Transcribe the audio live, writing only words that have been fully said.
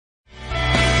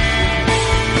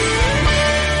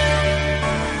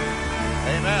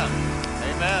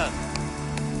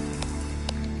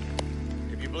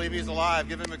alive,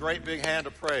 give him a great big hand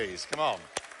of praise. Come on.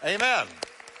 Amen.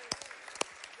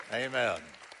 Amen.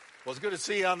 Well, it's good to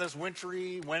see you on this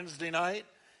wintry Wednesday night,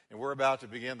 and we're about to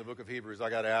begin the book of Hebrews. I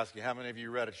got to ask you, how many of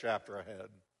you read a chapter ahead?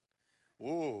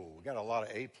 Ooh, we got a lot of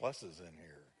A pluses in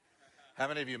here. How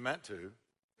many of you meant to?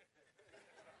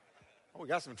 Oh, we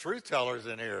got some truth tellers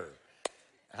in here.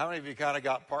 How many of you kind of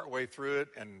got partway through it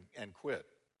and quit?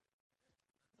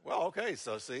 Well, okay,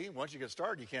 so see, once you get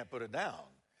started, you can't put it down.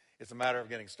 It's a matter of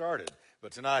getting started.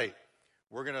 But tonight,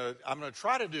 I'm going to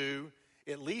try to do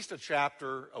at least a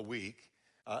chapter a week,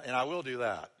 and I will do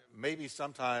that. Maybe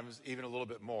sometimes even a little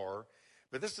bit more.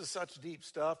 But this is such deep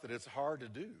stuff that it's hard to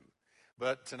do.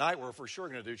 But tonight, we're for sure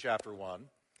going to do chapter 1.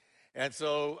 And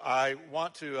so I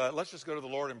want to, let's just go to the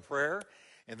Lord in prayer,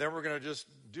 and then we're going to just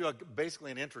do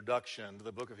basically an introduction to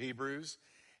the book of Hebrews,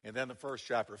 and then the first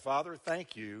chapter. Father,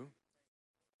 thank you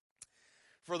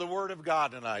for the word of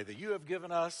God tonight, that you have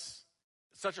given us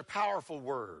such a powerful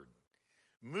word,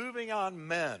 moving on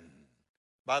men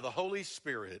by the Holy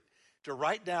Spirit to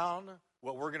write down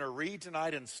what we're going to read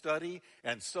tonight and study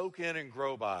and soak in and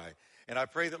grow by. And I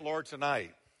pray that, Lord,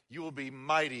 tonight you will be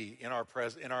mighty in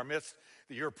our midst,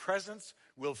 that your presence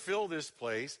will fill this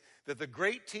place, that the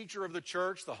great teacher of the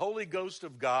church, the Holy Ghost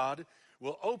of God,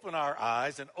 will open our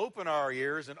eyes and open our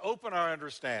ears and open our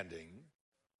understanding,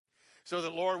 so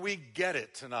that, Lord, we get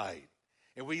it tonight,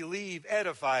 and we leave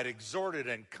edified, exhorted,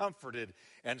 and comforted,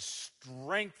 and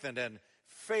strengthened, and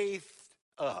faithed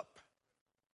up.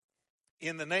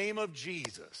 In the name of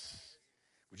Jesus,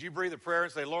 would you breathe a prayer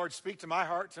and say, Lord, speak to my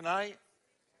heart tonight.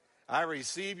 I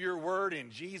receive your word in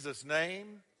Jesus'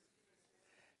 name.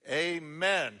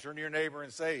 Amen. Turn to your neighbor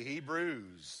and say,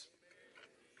 Hebrews.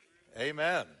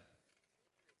 Amen.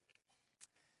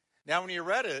 Now, when you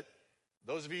read it,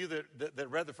 those of you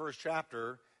that read the first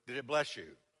chapter, did it bless you?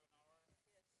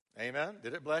 Amen?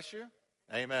 Did it bless you?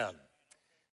 Amen.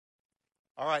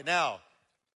 All right, now,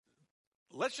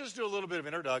 let's just do a little bit of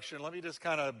introduction. Let me just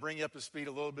kind of bring you up to speed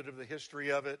a little bit of the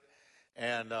history of it,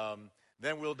 and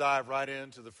then we'll dive right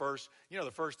into the first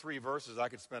 3 verses I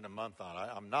could spend a month on.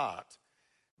 I'm not,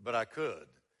 but I could,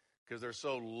 because they're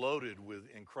so loaded with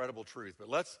incredible truth. But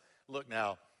let's look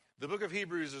now. The book of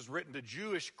Hebrews is written to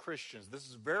Jewish Christians. This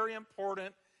is very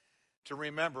important to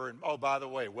remember. And oh, by the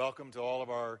way, welcome to all of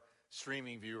our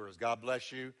streaming viewers. God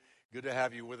bless you. Good to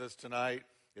have you with us tonight.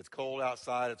 It's cold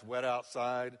outside. It's wet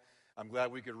outside. I'm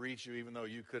glad we could reach you even though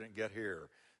you couldn't get here.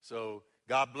 So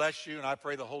God bless you, and I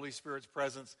pray the Holy Spirit's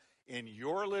presence in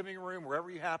your living room, wherever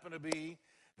you happen to be,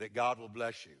 that God will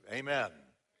bless you. Amen.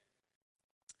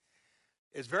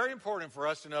 It's very important for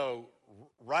us to know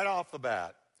right off the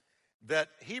bat that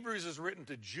Hebrews is written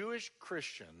to Jewish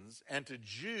Christians and to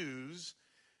Jews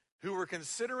who were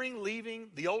considering leaving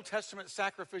the Old Testament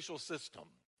sacrificial system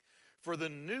for the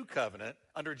new covenant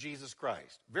under Jesus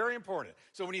Christ. Very important.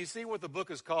 So when you see what the book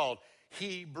is called,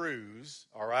 Hebrews,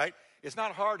 all right, it's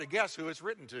not hard to guess who it's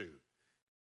written to.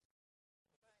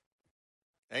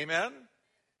 Amen?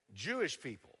 Jewish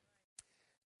people.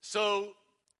 So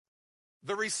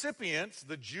the recipients,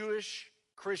 the Jewish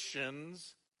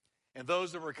Christians, and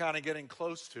those that were kind of getting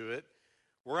close to it,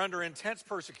 were under intense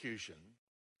persecution.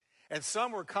 And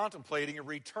some were contemplating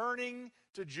returning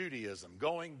to Judaism,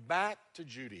 going back to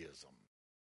Judaism.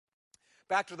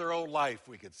 Back to their old life,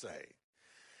 we could say.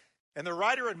 And the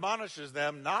writer admonishes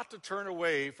them not to turn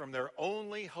away from their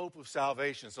only hope of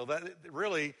salvation. So that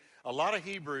really, a lot of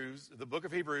Hebrews, the book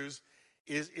of Hebrews,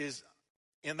 is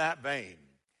in that vein.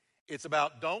 It's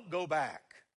about don't go back.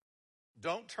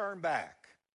 Don't turn back.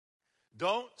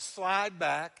 Don't slide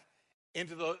back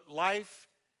into the life,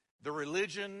 the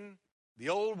religion, the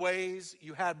old ways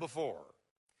you had before.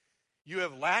 You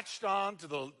have latched on to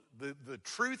the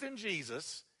truth in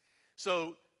Jesus.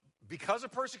 So because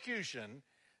of persecution,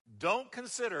 don't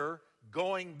consider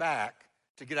going back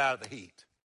to get out of the heat.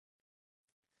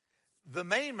 The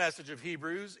main message of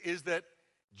Hebrews is that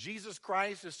Jesus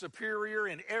Christ is superior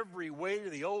in every way to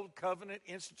the old covenant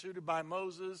instituted by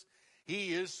Moses.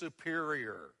 He is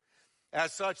superior.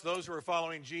 As such, those who are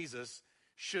following Jesus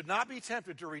should not be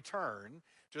tempted to return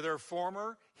to their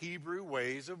former Hebrew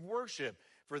ways of worship,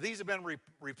 for these have been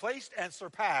replaced and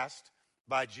surpassed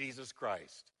by Jesus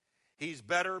Christ. He's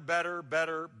better, better,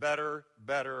 better, better,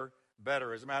 better,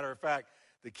 better. As a matter of fact,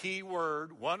 the key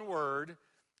word, one word,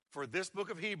 for this book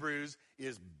of Hebrews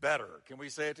is better. Can we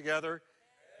say it together?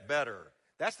 Better.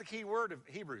 That's the key word of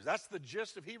Hebrews. That's the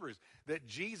gist of Hebrews, that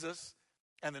Jesus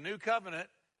and the new covenant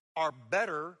are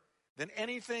better than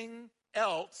anything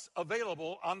else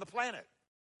available on the planet.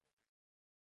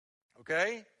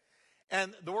 Okay?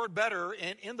 And the word better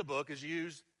in the book is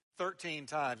used 13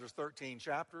 times. There's 13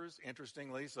 chapters,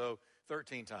 interestingly, so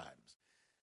 13 times.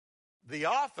 The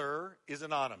author is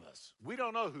anonymous. We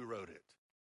don't know who wrote it.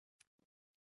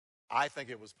 I think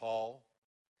it was Paul.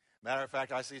 Matter of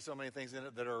fact, I see so many things in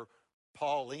it that are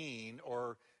Pauline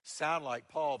or sound like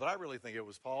Paul, but I really think it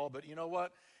was Paul. But you know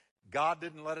what? God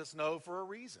didn't let us know for a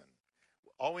reason.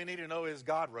 All we need to know is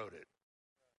God wrote it.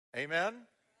 Amen?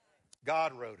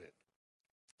 God wrote it.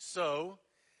 So,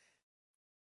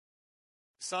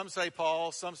 some say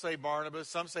Paul, some say Barnabas,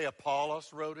 some say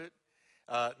Apollos wrote it.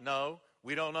 No,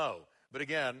 we don't know. But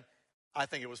again, I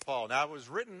think it was Paul. Now, it was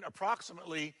written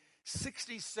approximately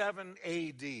 67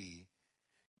 A.D.,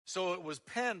 so it was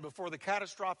penned before the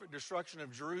catastrophic destruction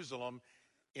of Jerusalem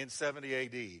in 70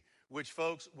 A.D., which,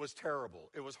 folks, was terrible.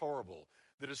 It was horrible.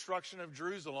 The destruction of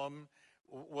Jerusalem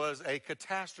was a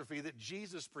catastrophe that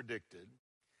Jesus predicted.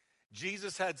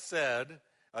 Jesus had said,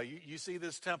 you see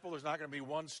this temple, there's not going to be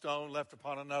one stone left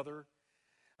upon another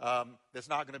that's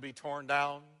not going to be torn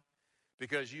down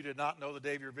because you did not know the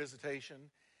day of your visitation.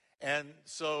 And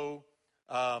so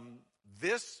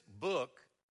this book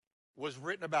was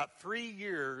written about 3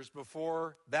 years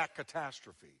before that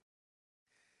catastrophe.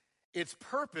 Its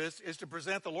purpose is to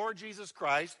present the Lord Jesus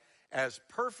Christ as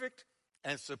perfect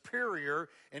and superior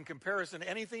in comparison to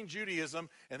anything Judaism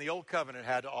and the Old Covenant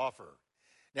had to offer.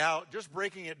 Now, just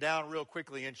breaking it down real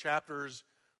quickly in chapters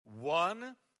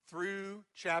 1 through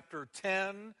chapter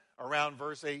 10, around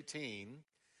verse 18,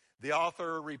 the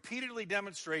author repeatedly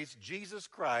demonstrates Jesus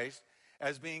Christ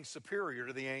as being superior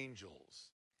to the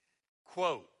angels.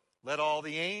 Quote, "Let all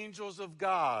the angels of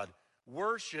God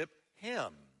worship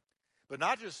him." But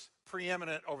not just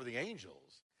preeminent over the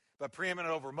angels, but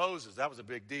preeminent over Moses. That was a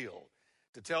big deal.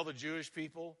 To tell the Jewish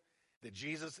people that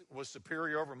Jesus was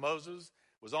superior over Moses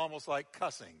was almost like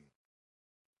cussing,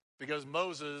 because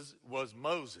Moses was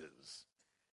Moses,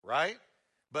 right?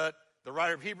 But the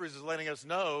writer of Hebrews is letting us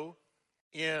know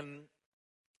in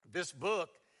this book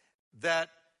that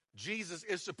Jesus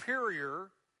is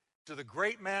superior to the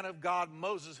great man of God,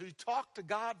 Moses, who talked to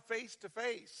God face to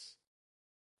face.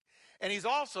 And he's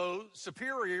also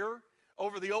superior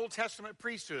over the Old Testament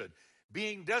priesthood,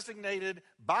 being designated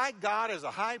by God as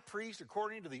a high priest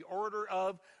according to the order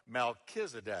of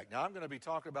Melchizedek. Now, I'm going to be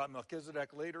talking about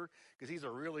Melchizedek later because he's a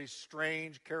really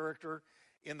strange character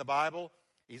in the Bible.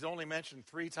 He's only mentioned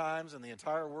 3 times in the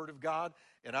entire Word of God,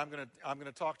 and I'm going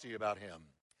to talk to you about him.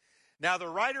 Now, the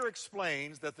writer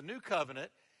explains that the new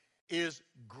covenant is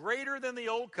greater than the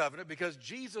old covenant because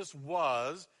Jesus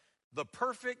was the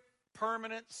perfect,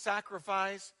 permanent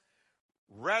sacrifice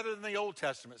rather than the Old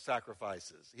Testament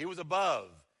sacrifices. He was above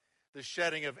the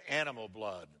shedding of animal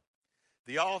blood.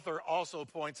 The author also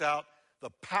points out the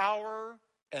power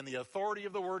and the authority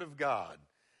of the Word of God.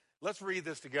 Let's read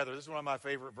this together. This is one of my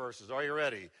favorite verses. Are you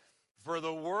ready? "For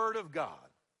the Word of God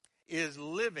is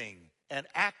living and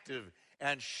active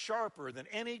and sharper than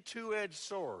any two-edged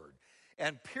sword,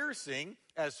 and piercing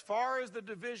as far as the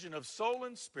division of soul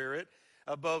and spirit,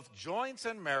 of both joints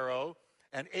and marrow,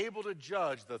 and able to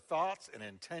judge the thoughts and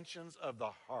intentions of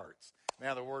the hearts."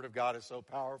 Man, the Word of God is so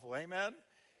powerful. Amen?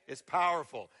 It's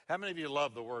powerful. How many of you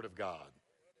love the Word of God?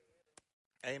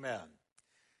 Amen.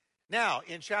 Now,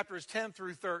 in chapters 10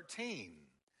 through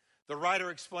 13, the writer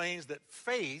explains that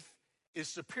faith is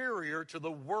superior to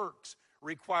the works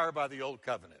required by the Old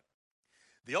Covenant.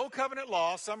 The Old Covenant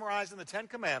law, summarized in the 10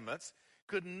 Commandments,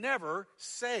 could never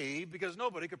save because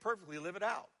nobody could perfectly live it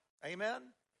out.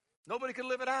 Amen? Nobody could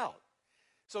live it out.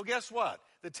 So guess what?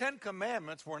 The 10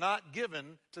 Commandments were not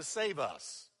given to save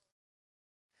us.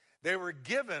 They were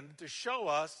given to show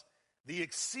us the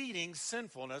exceeding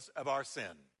sinfulness of our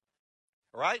sin.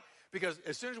 All right? Because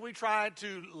as soon as we tried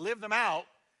to live them out,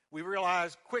 we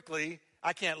realized quickly,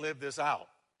 I can't live this out.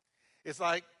 It's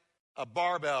like a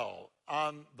barbell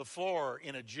on the floor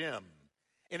in a gym,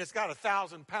 and it's got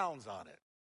 1,000 pounds on it.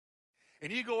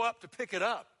 And you go up to pick it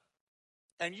up,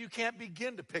 and you can't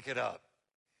begin to pick it up.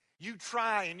 You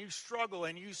try and you struggle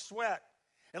and you sweat.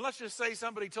 And let's just say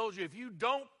somebody told you if you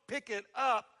don't pick it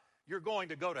up, you're going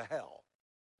to go to hell.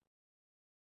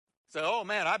 So, oh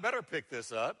man, I better pick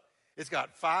this up. It's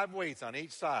got 5 weights on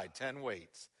each side, 10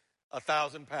 weights,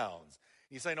 1,000 pounds.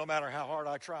 You say, no matter how hard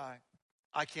I try,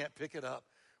 I can't pick it up.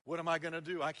 What am I going to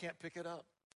do? I can't pick it up.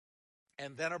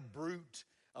 And then a brute,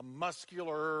 a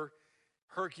muscular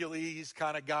Hercules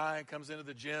kind of guy comes into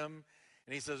the gym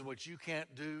and he says, what you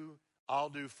can't do, I'll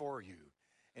do for you.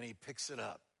 And he picks it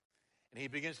up and he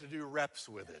begins to do reps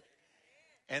with it.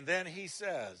 And then he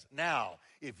says, now,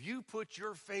 if you put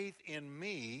your faith in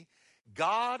me,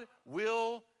 God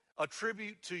will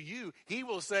attribute to you. He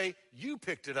will say, you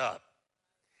picked it up.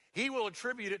 He will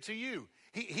attribute it to you.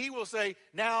 He will say,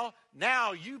 now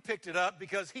you picked it up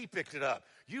because he picked it up.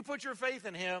 You put your faith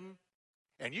in him,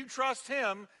 And you trust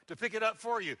him to pick it up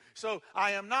for you. So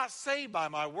I am not saved by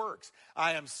my works.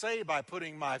 I am saved by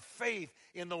putting my faith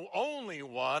in the only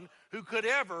one who could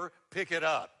ever pick it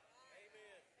up.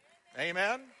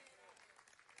 Amen?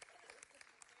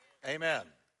 Amen.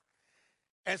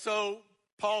 And so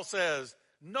Paul says,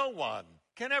 no one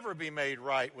can ever be made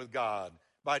right with God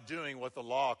by doing what the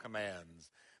law commands.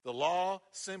 The law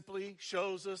simply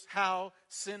shows us how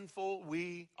sinful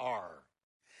we are.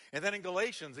 And then in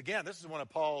Galatians, again, this is one of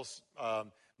Paul's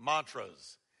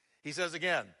mantras. He says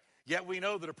again, yet we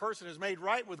know that a person is made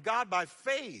right with God by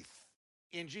faith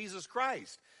in Jesus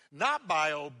Christ, not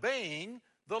by obeying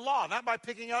the law, not by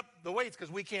picking up the weights,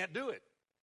 because we can't do it.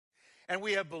 And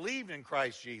we have believed in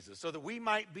Christ Jesus so that we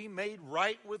might be made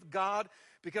right with God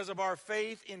because of our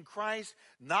faith in Christ,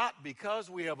 not because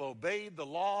we have obeyed the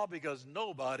law, because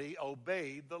nobody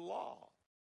obeyed the law.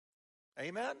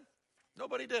 Amen?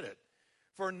 Nobody did it.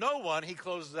 For no one, he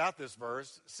closes out this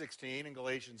verse, 16 in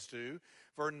Galatians 2,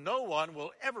 for no one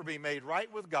will ever be made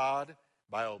right with God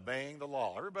by obeying the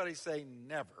law. Everybody say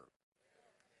never.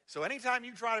 So anytime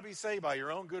you try to be saved by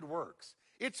your own good works,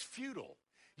 it's futile.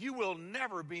 You will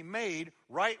never be made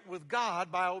right with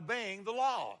God by obeying the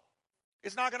law.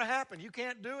 It's not going to happen. You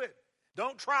can't do it.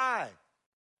 Don't try.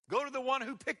 Go to the one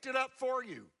who picked it up for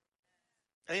you.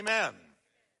 Amen.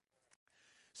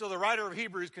 So the writer of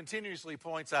Hebrews continuously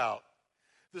points out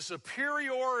the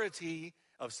superiority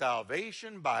of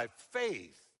salvation by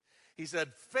faith. He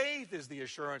said, faith is the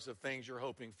assurance of things you're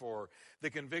hoping for, the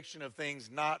conviction of things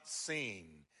not seen.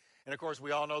 And of course,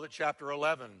 we all know that chapter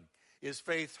 11 is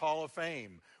Faith's Hall of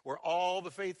Fame, where all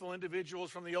the faithful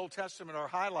individuals from the Old Testament are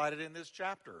highlighted in this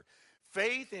chapter.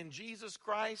 Faith in Jesus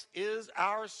Christ is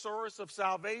our source of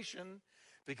salvation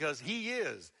because he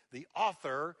is the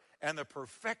author and the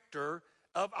perfecter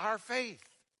of our faith.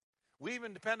 We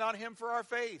even depend on him for our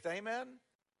faith. Amen?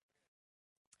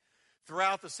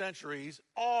 Throughout the centuries,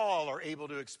 all are able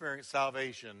to experience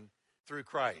salvation through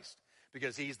Christ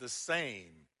because he's the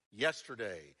same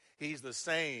yesterday. He's the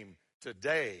same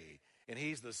today. And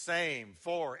he's the same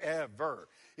forever.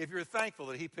 If you're thankful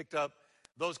that he picked up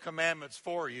those commandments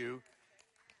for you,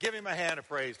 give him a hand of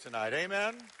praise tonight.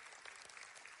 Amen?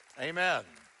 Amen.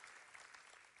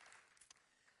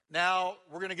 Now,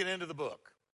 we're going to get into the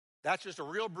book. That's just a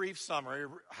real brief summary,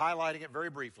 highlighting it very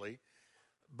briefly.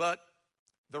 But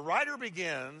the writer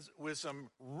begins with some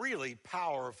really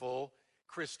powerful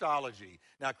Christology.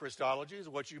 Now, Christology is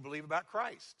what you believe about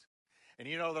Christ. And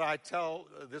you know that I tell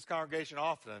this congregation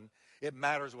often, it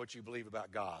matters what you believe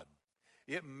about God.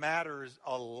 It matters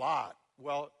a lot.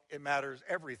 Well, it matters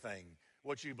everything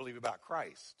what you believe about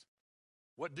Christ.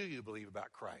 What do you believe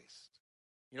about Christ?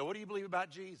 You know, what do you believe about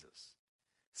Jesus?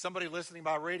 Somebody listening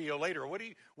by radio later, what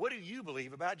do you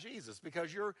believe about Jesus?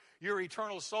 Because your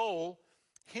eternal soul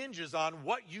hinges on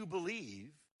what you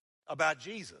believe about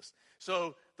Jesus.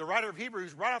 So the writer of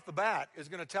Hebrews, right off the bat, is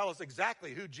going to tell us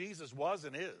exactly who Jesus was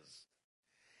and is.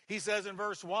 He says in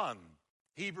verse 1,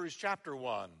 Hebrews chapter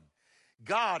 1,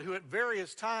 God, who at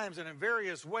various times and in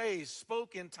various ways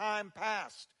spoke in time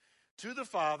past to the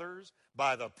fathers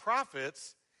by the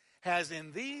prophets, has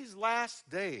in these last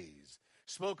days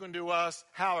spoken to us,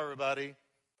 how, everybody?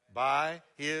 By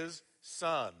his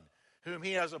Son, whom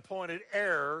he has appointed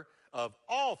heir of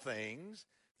all things,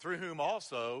 through whom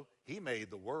also he made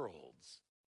the worlds.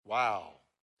 Wow.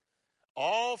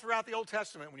 All throughout the Old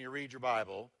Testament, when you read your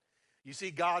Bible, you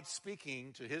see God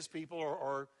speaking to his people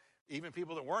or even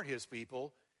people that weren't his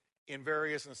people in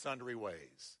various and sundry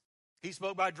ways. He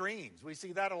spoke by dreams. We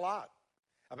see that a lot.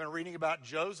 I've been reading about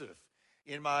Joseph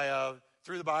in my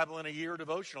Through the Bible in a Year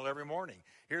devotional every morning.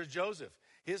 Here's Joseph.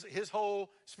 His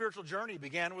whole spiritual journey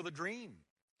began with a dream,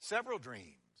 several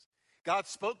dreams. God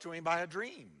spoke to him by a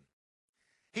dream.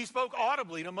 He spoke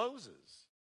audibly to Moses.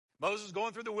 Moses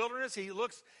going through the wilderness, he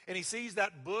looks and he sees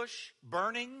that bush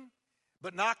burning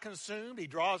but not consumed. He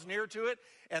draws near to it,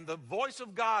 and the voice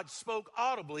of God spoke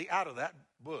audibly out of that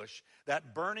bush,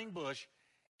 that burning bush,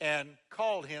 and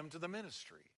called him to the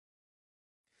ministry.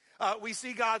 We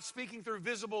see God speaking through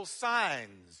visible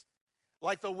signs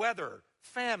like the weather,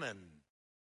 famine,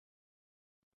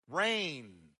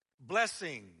 rain,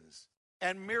 blessings,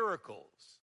 and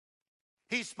miracles.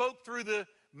 He spoke through the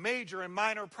major and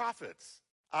minor prophets,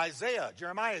 Isaiah,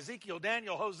 Jeremiah, Ezekiel,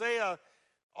 Daniel, Hosea,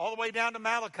 all the way down to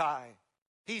Malachi.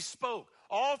 He spoke.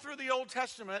 All through the Old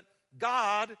Testament,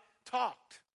 God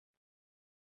talked.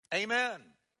 Amen.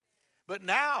 But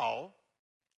now,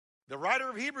 the writer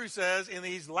of Hebrews says, in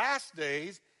these last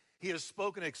days, he has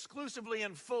spoken exclusively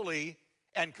and fully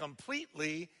and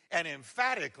completely and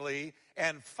emphatically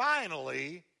and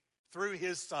finally through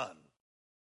his Son.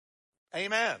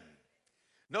 Amen.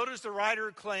 Notice the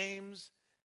writer claims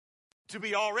to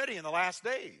be already in the last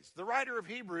days. The writer of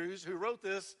Hebrews, who wrote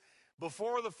this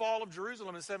before the fall of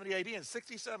Jerusalem in 70 AD, in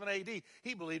 67 AD,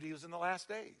 he believed he was in the last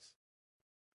days.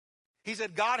 He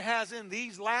said, God has in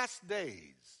these last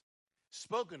days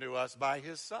spoken to us by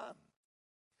his Son.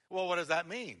 Well, what does that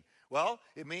mean? Well,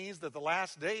 it means that the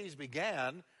last days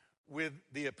began with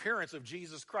the appearance of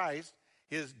Jesus Christ,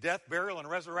 his death, burial, and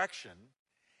resurrection.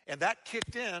 And that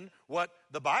kicked in what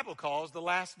the Bible calls the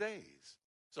last days.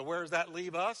 So where does that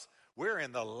leave us? We're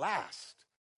in the last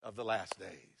of the last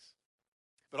days.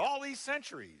 But all these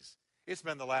centuries, it's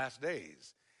been the last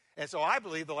days. And so I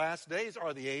believe the last days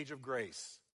are the age of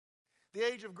grace. The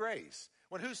age of grace,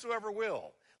 when whosoever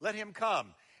will, let him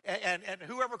come. And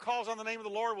whoever calls on the name of the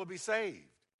Lord will be saved.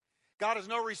 God is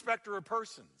no respecter of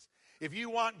persons. If you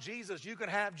want Jesus, you can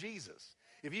have Jesus.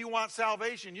 If you want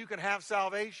salvation, you can have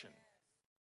salvation.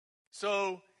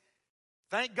 So,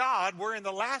 thank God we're in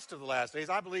the last of the last days.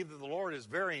 I believe that the Lord is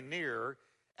very near,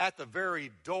 at the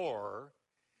very door.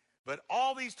 But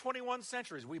all these 21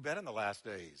 centuries, we've been in the last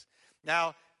days.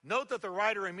 Now, note that the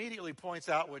writer immediately points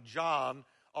out what John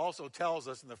also tells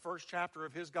us in the first chapter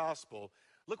of his gospel.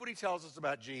 Look what he tells us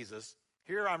about Jesus.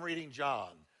 Here I'm reading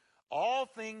John. All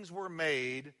things were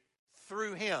made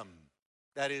through him,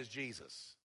 that is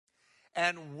Jesus.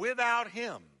 And without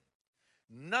him,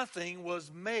 nothing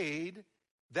was made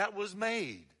that was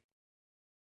made.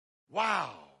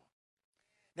 Wow.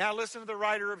 Now listen to the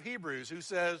writer of Hebrews who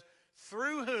says,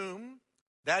 through whom,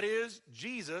 that is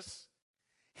Jesus,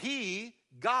 he,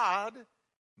 God,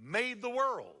 made the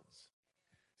worlds.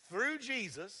 Through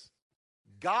Jesus,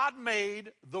 God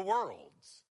made the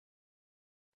worlds.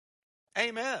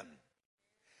 Amen.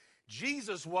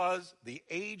 Jesus was the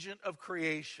agent of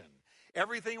creation.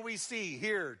 Everything we see,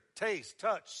 hear, taste,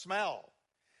 touch, smell,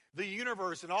 the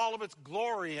universe and all of its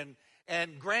glory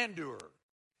and grandeur,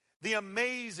 the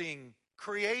amazing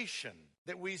creation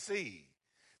that we see,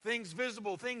 things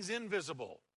visible, things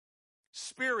invisible,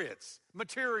 spirits,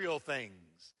 material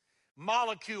things,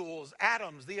 molecules,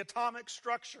 atoms, the atomic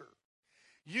structure,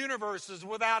 universes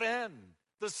without end,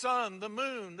 the sun, the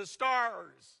moon, the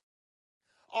stars.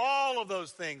 All of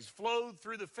those things flowed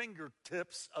through the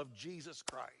fingertips of Jesus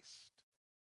Christ.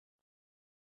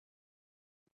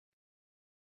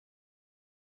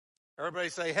 Everybody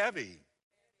say heavy.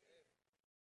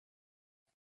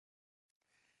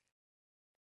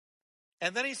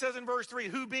 And then he says in verse 3,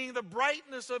 who being the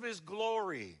brightness of his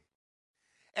glory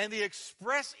and the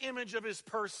express image of his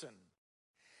person,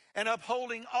 and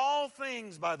upholding all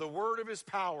things by the word of his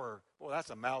power. Well, that's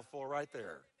a mouthful right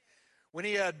there. When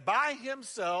he had by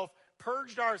himself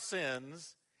purged our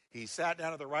sins, he sat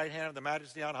down at the right hand of the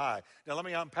majesty on high. Now let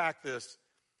me unpack this.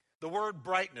 The word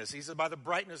brightness, he said by the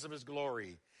brightness of his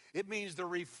glory. It means the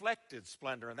reflected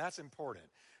splendor, and that's important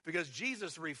because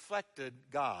Jesus reflected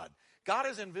God. God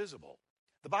is invisible.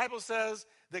 The Bible says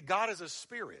that God is a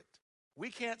spirit. We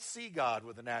can't see God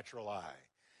with the natural eye,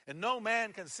 and no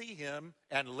man can see him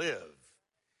and live.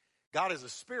 God is a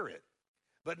spirit.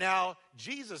 But now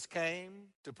Jesus came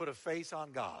to put a face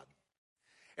on God.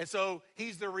 And so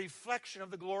he's the reflection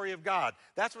of the glory of God.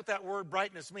 That's what that word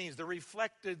brightness means, the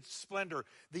reflected splendor.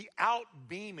 The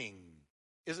outbeaming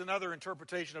is another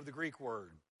interpretation of the Greek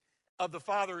word, of the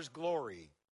Father's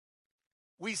glory.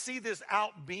 We see this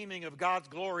outbeaming of God's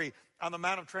glory on the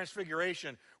Mount of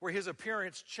Transfiguration, where his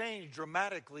appearance changed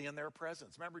dramatically in their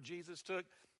presence. Remember, Jesus took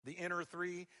the inner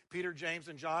three, Peter, James,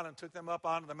 and John, and took them up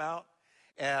onto the mount.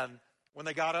 And when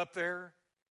they got up there,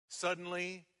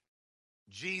 suddenly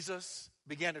Jesus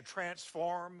began to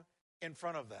transform in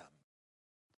front of them.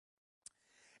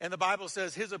 And the Bible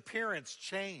says his appearance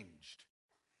changed.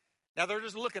 Now they're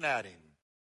just looking at him.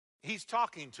 He's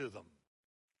talking to them.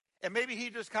 And maybe he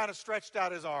just kind of stretched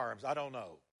out his arms. I don't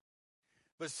know.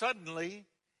 But suddenly,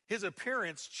 his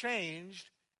appearance changed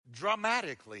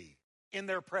dramatically in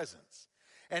their presence.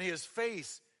 And his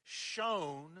face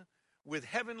shone with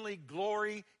heavenly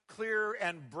glory, clear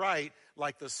and bright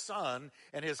like the sun.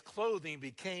 And his clothing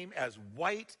became as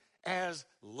white as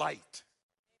light.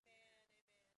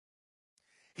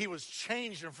 He was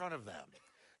changed in front of them,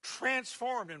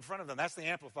 transformed in front of them. That's the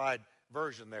amplified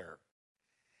version there.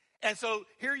 And so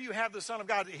here you have the Son of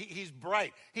God. He's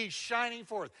bright. He's shining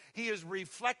forth. He is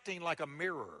reflecting like a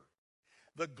mirror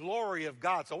the glory of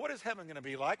God. So what is heaven going to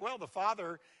be like? Well, the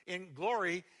Father in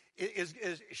glory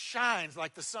shines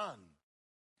like the sun.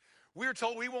 We're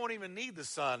told we won't even need the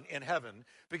sun in heaven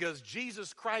because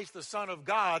Jesus Christ, the Son of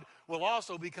God, will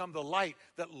also become the light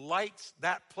that lights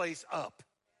that place up.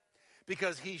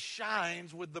 because he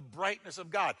shines with the brightness of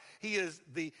God. He is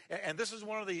and this is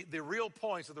one of the real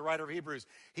points of the writer of Hebrews.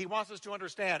 He wants us to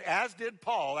understand, as did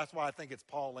Paul, that's why I think it's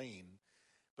Pauline,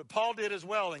 but Paul did as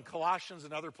well in Colossians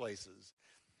and other places,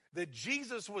 that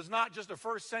Jesus was not just a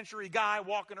first century guy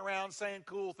walking around saying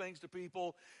cool things to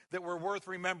people that were worth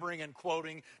remembering and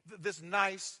quoting. This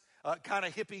nice kind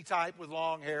of hippie type with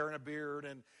long hair and a beard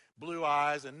and blue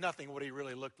eyes and nothing what he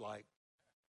really looked like.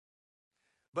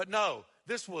 But no,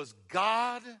 this was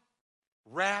God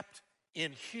wrapped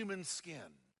in human skin.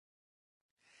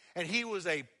 And he was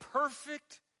a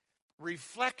perfect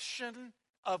reflection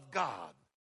of God.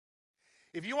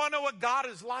 If you want to know what God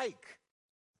is like,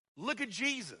 look at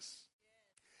Jesus.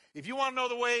 If you want to know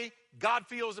the way God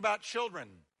feels about children,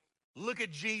 look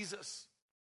at Jesus.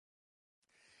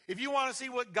 If you want to see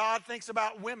what God thinks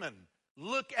about women,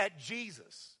 look at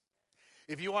Jesus.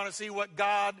 If you want to see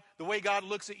the way God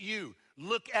looks at you,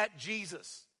 look at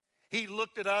Jesus. He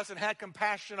looked at us and had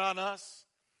compassion on us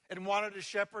and wanted to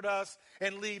shepherd us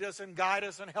and lead us and guide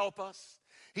us and help us.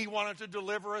 He wanted to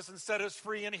deliver us and set us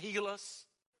free and heal us.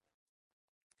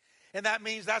 And that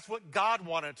means that's what God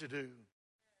wanted to do.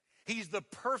 He's the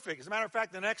perfect. As a matter of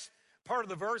fact, the next part of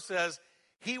the verse says,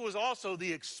 he was also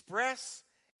the express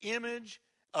image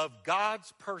of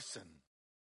God's person.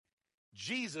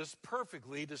 Jesus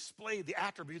perfectly displayed the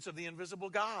attributes of the invisible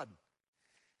God.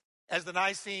 As the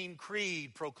Nicene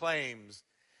Creed proclaims,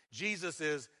 Jesus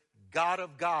is God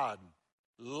of God,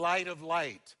 light of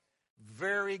light,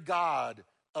 very God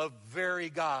of very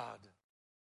God.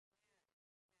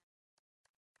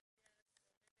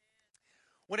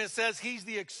 When it says he's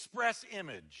the express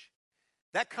image,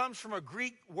 that comes from a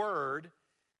Greek word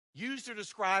used to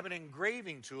describe an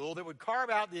engraving tool that would carve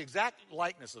out the exact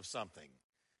likeness of something.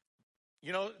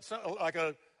 You know, like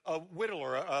a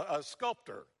whittler, a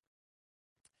sculptor,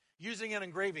 using an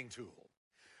engraving tool.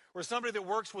 Or somebody that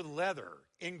works with leather,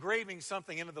 engraving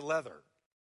something into the leather.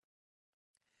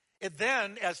 It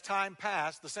then, as time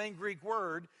passed, the same Greek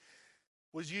word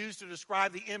was used to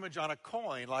describe the image on a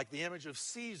coin, like the image of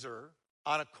Caesar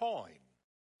on a coin.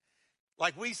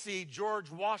 Like we see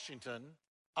George Washington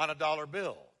on a dollar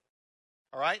bill.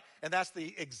 All right? And that's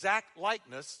the exact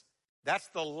likeness. That's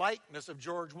the likeness of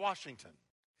George Washington.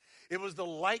 It was the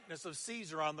likeness of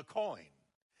Caesar on the coin.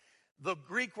 The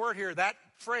Greek word here, that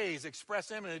phrase,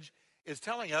 express image, is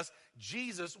telling us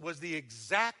Jesus was the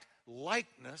exact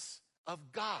likeness of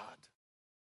God.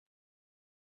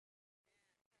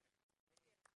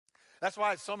 That's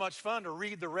why it's so much fun to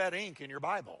read the red ink in your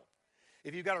Bible.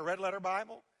 If you've got a red letter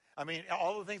Bible, I mean,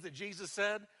 all the things that Jesus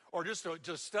said, or just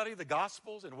to study the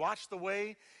Gospels and watch the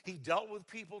way he dealt with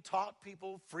people, taught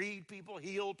people, freed people,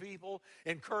 healed people,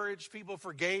 encouraged people,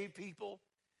 forgave people.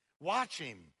 Watch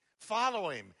him, follow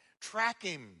him, track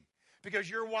him, because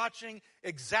you're watching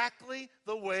exactly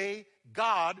the way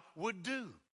God would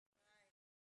do.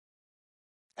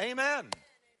 Amen.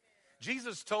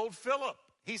 Jesus told Philip,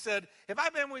 he said, have I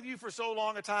been with you for so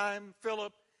long a time,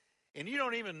 Philip, and you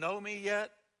don't even know me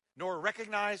yet, nor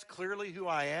recognize clearly who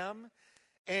I am?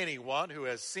 Anyone who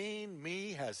has seen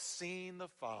me has seen the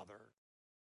Father.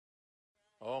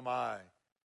 Oh my,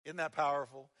 isn't that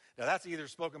powerful? Now that's either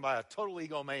spoken by a total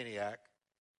egomaniac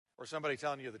or somebody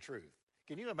telling you the truth.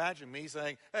 Can you imagine me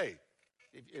saying, hey,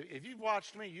 if you've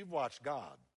watched me, you've watched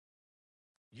God.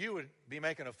 You would be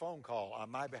making a phone call on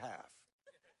my behalf,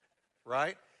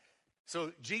 right?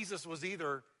 So Jesus was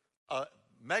either a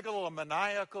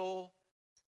megalomaniacal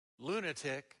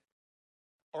lunatic,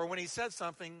 or when he said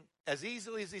something, as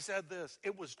easily as he said this,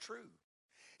 it was true.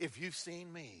 If you've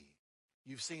seen me,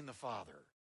 you've seen the Father.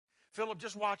 Philip,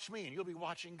 just watch me, and you'll be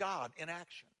watching God in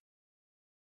action.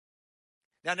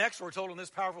 Now, next we're told in this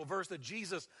powerful verse that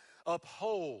Jesus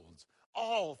upholds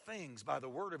all things by the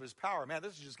word of his power. Man,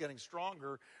 this is just getting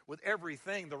stronger with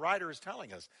everything the writer is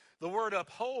telling us. The word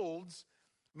upholds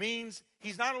means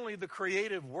he's not only the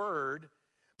creative word,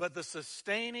 but the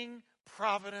sustaining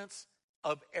providence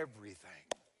of everything.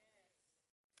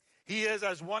 He is,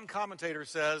 as one commentator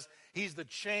says, he's the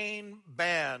chain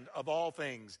band of all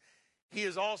things. He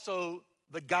is also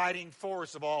the guiding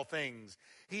force of all things.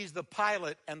 He's the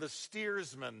pilot and the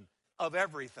steersman of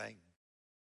everything.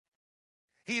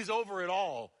 He's over it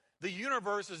all. The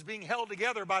universe is being held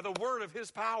together by the word of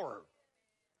his power.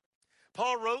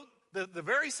 Paul wrote the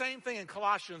very same thing in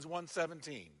Colossians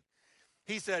 1:17.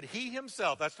 He said, he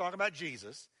himself, that's talking about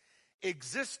Jesus,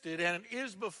 existed and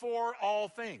is before all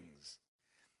things.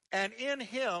 And in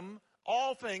him,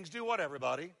 all things do what,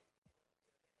 everybody?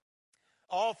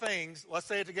 All things, let's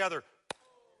say it together.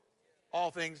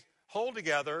 All things hold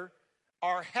together,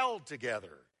 are held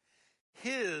together.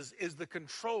 His is the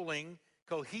controlling,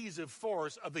 cohesive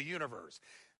force of the universe.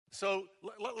 So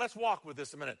let's walk with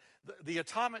this a minute. The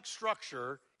atomic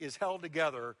structure is held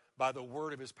together by the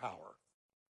word of his power.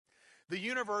 The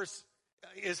universe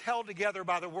is held together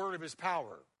by the word of his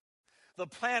power. The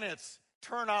planets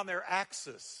turn on their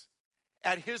axis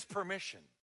at his permission.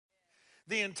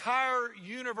 The entire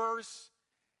universe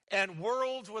and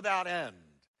worlds without end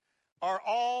are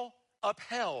all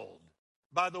upheld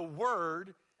by the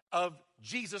word of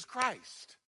Jesus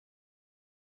Christ.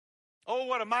 Oh,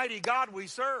 what a mighty God we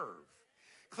serve.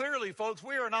 Clearly, folks,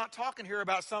 we are not talking here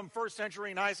about some first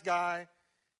century nice guy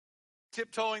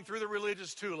tiptoeing through the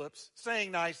religious tulips,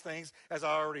 saying nice things, as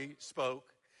I already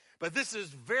spoke. But this is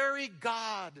very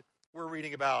God we're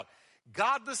reading about.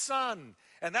 God the Son.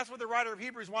 And that's what the writer of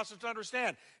Hebrews wants us to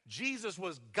understand. Jesus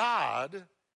was God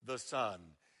the Son.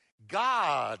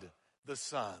 God the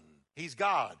Son. He's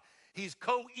God. He's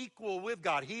co-equal with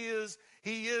God. He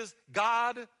is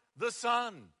God the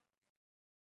Son.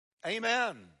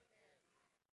 Amen.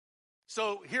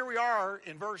 So here we are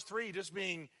in verse 3, just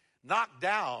being knocked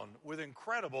down with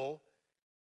incredible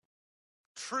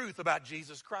truth about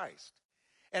Jesus Christ.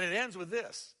 And it ends with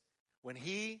this. When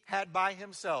he had by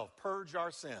himself purged our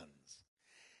sins,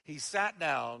 he sat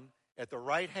down at the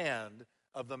right hand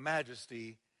of the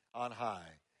majesty on high.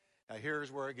 Now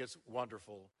here's where it gets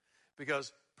wonderful,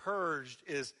 because purged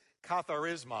is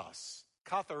katharismos.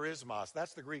 Katharismos,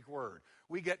 that's the Greek word.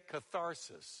 We get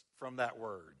catharsis from that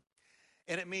word.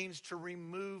 And it means to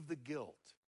remove the guilt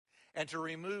and to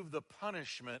remove the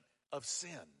punishment of sin.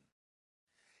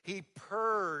 He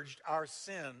purged our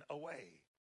sin away.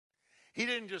 He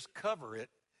didn't just cover it,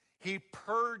 he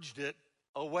purged it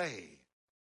away.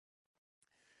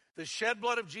 The shed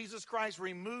blood of Jesus Christ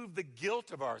removed the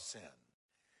guilt of our sin,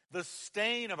 the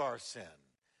stain of our sin,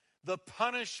 the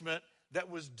punishment that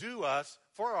was due us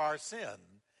for our sin.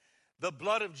 The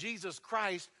blood of Jesus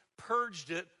Christ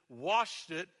purged it,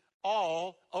 washed it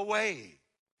all away.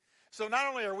 So not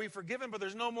only are we forgiven, but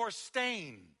there's no more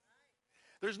stain.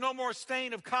 There's no more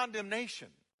stain of condemnation.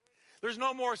 There's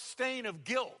no more stain of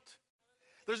guilt.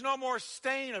 There's no more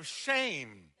stain of shame.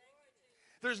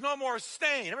 There's no more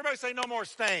stain. Everybody say no more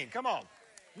stain. Come on.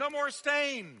 No more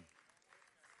stain.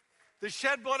 The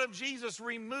shed blood of Jesus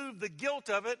removed the guilt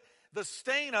of it, the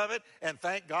stain of it, and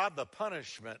thank God, the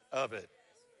punishment of it.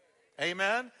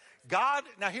 Amen. God,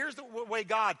 now here's why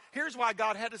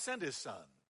God had to send his son.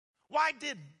 Why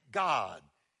did God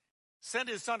send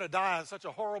his son to die on such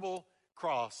a horrible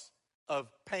cross of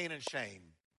pain and shame?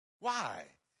 Why?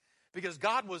 Because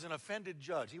God was an offended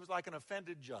judge. He was like an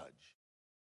offended judge.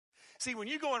 See, when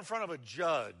you go in front of a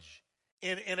judge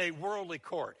in a worldly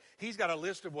court, he's got a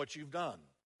list of what you've done.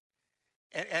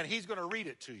 And he's going to read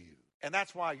it to you. And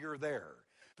that's why you're there,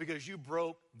 because you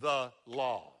broke the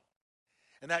law.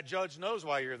 And that judge knows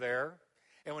why you're there.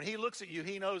 And when he looks at you,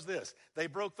 he knows this. They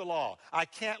broke the law. I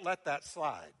can't let that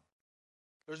slide.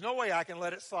 There's no way I can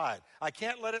let it slide. I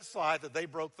can't let it slide that they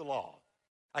broke the law.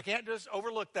 I can't just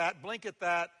overlook that, blink at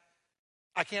that.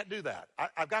 I can't do that.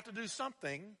 I've got to do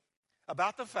something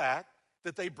about the fact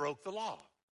that they broke the law.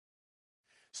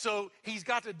 So he's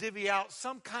got to divvy out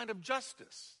some kind of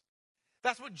justice.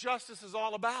 That's what justice is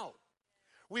all about.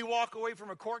 We walk away from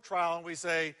a court trial and we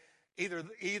say,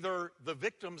 either the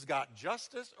victims got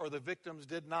justice or the victims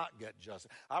did not get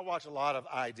justice. I watch a lot of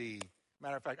ID.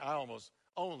 Matter of fact, I almost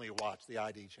only watch the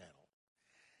ID channel.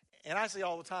 And I see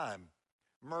all the time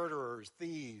murderers,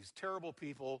 thieves, terrible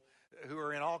people who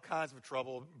are in all kinds of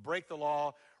trouble, break the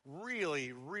law,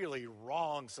 really, really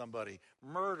wrong somebody,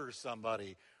 murder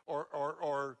somebody,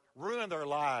 or ruin their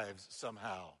lives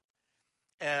somehow.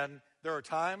 And there are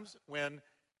times when,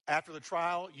 after the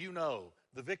trial, you know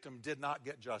the victim did not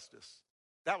get justice.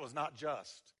 That was not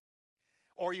just.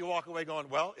 Or you walk away going,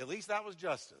 well, at least that was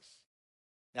justice.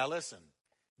 Now listen,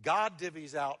 God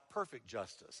divvies out perfect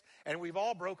justice. And we've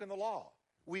all broken the law.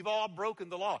 We've all broken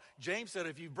the law. James said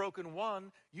if you've broken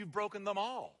one, you've broken them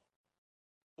all.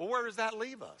 Well, where does that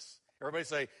leave us? Everybody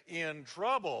say, in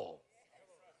trouble.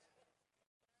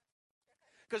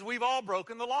 Because we've all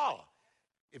broken the law.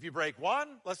 If you break one,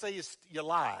 let's say you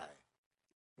lie.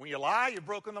 When you lie, you've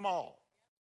broken them all.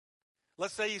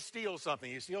 Let's say you steal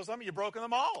something. You steal something, you've broken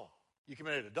them all. You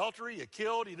committed adultery, you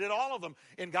killed, you did all of them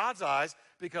in God's eyes,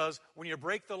 because when you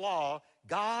break the law,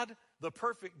 God, the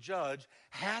perfect judge,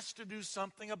 has to do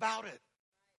something about it.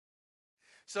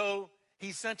 So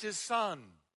he sent his son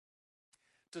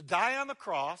to die on the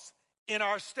cross in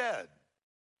our stead.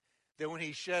 That when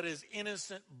he shed his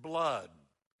innocent blood,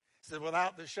 he said,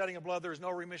 without the shedding of blood, there is no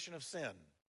remission of sin.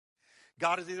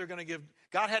 God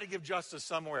had to give justice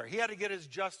somewhere. He had to get his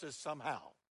justice somehow.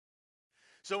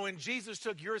 So when Jesus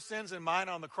took your sins and mine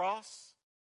on the cross,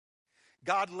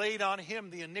 God laid on him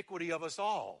the iniquity of us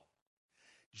all.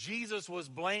 Jesus was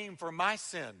blamed for my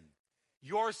sin,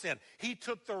 your sin. He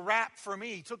took the rap for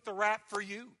me. He took the rap for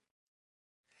you.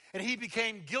 And he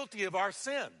became guilty of our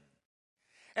sin.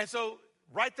 And so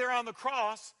right there on the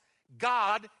cross,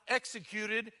 God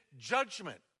executed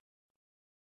judgment.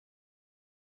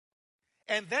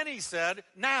 And then he said,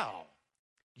 now,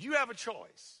 you have a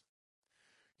choice.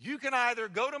 You can either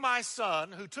go to my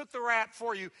son who took the rap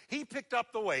for you. He picked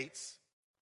up the weights.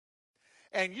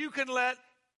 And you can let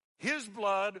his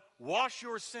blood wash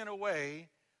your sin away,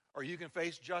 or you can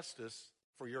face justice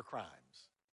for your crimes.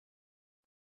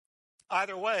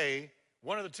 Either way,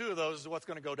 one of the two of those is what's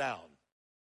going to go down.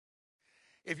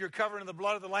 If you're covered in the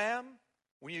blood of the Lamb,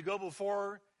 when you go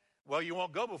before, well, you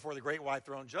won't go before the great white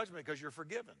throne judgment because you're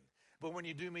forgiven. But when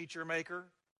you do meet your Maker,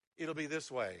 it'll be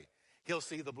this way. He'll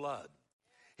see the blood.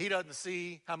 He doesn't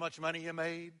see how much money you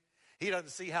made. He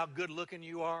doesn't see how good looking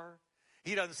you are.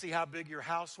 He doesn't see how big your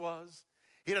house was.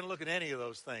 He doesn't look at any of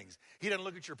those things. He doesn't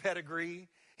look at your pedigree.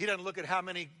 He doesn't look at how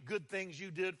many good things you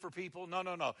did for people.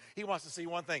 No. He wants to see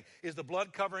one thing. Is the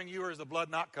blood covering you or is the blood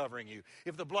not covering you?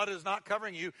 If the blood is not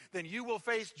covering you, then you will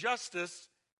face justice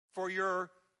for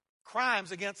your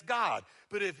crimes against God.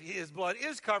 But if his blood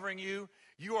is covering you,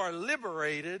 you are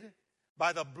liberated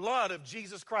by the blood of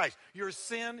Jesus Christ. Your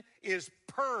sin is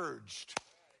purged.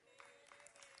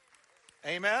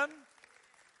 Amen?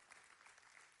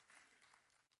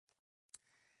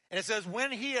 And it says,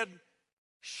 when he had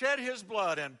shed his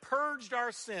blood and purged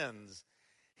our sins,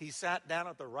 he sat down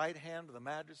at the right hand of the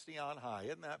Majesty on high.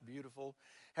 Isn't that beautiful?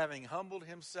 Having humbled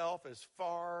himself as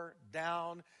far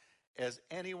down as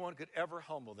anyone could ever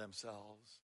humble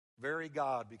themselves, very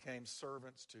God became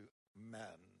servants to men.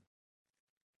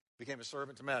 Became a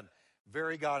servant to men.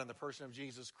 Very God in the person of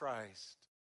Jesus Christ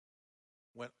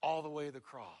went all the way to the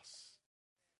cross,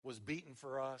 was beaten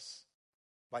for us.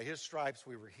 By his stripes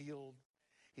we were healed.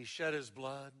 He shed his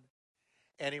blood,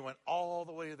 and he went all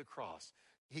the way to the cross.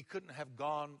 He couldn't have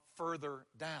gone further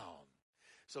down.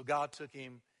 So God took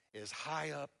him as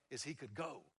high up as he could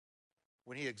go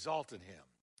when he exalted him.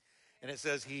 And it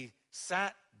says he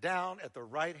sat down at the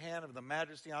right hand of the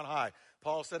Majesty on high.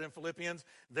 Paul said in Philippians,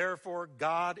 therefore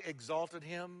God exalted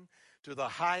him to the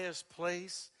highest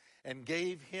place and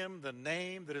gave him the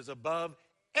name that is above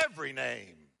every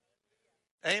name.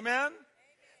 Amen?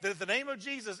 That at the name of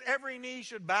Jesus, every knee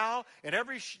should bow and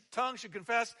every tongue should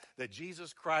confess that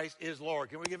Jesus Christ is Lord.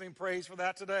 Can we give him praise for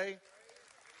that today?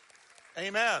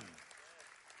 Amen.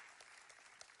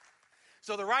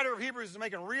 So the writer of Hebrews is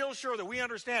making real sure that we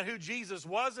understand who Jesus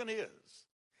was and is.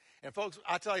 And folks,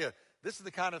 I tell you, this is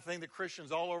the kind of thing that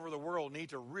Christians all over the world need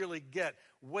to really get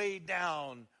way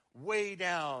down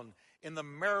in the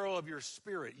marrow of your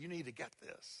spirit. You need to get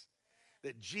this.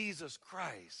 That Jesus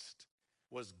Christ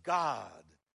was God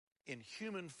in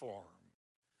human form.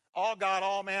 All God,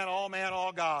 all man,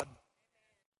 all God.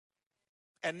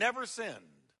 And never sinned.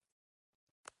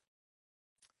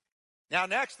 Now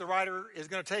next, the writer is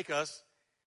going to take us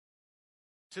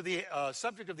to the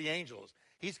subject of the angels.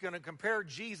 He's going to compare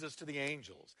Jesus to the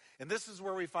angels. And this is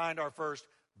where we find our first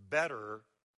better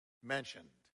mentioned.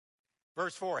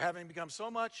 Verse 4, having become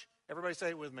so much, everybody say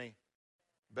it with me,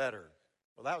 better.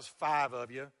 Well, that was 5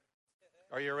 of you.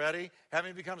 Are you ready?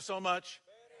 Having become so much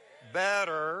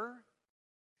better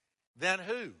than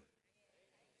who?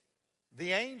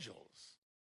 The angels.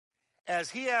 As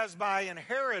he has by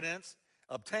inheritance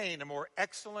obtained a more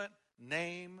excellent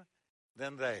name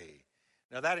than they.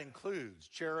 Now that includes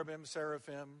cherubim,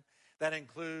 seraphim. That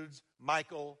includes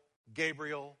Michael,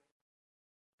 Gabriel.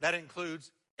 That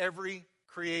includes every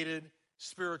created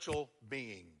spiritual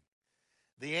being.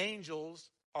 The angels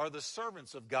are the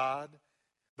servants of God,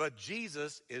 but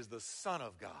Jesus is the Son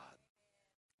of God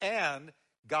and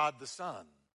God the Son.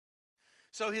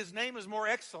 So his name is more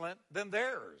excellent than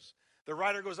theirs. The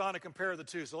writer goes on to compare the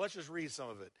two. So let's just read some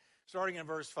of it, starting in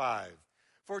verse 5.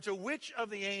 For to which of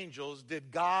the angels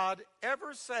did God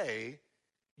ever say,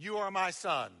 you are my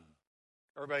son?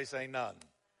 Everybody say none.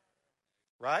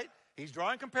 Right? He's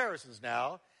drawing comparisons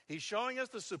now. He's showing us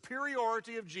the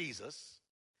superiority of Jesus.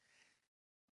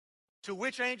 To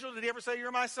which angel did he ever say,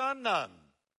 you're my son? None.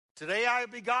 Today I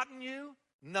have begotten you?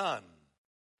 None.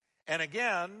 And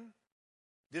again,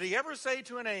 did he ever say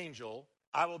to an angel,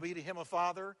 I will be to him a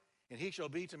father, and he shall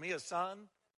be to me a son?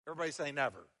 Everybody say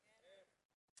never.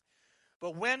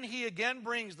 But when he again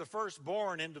brings the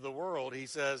firstborn into the world, he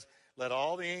says, let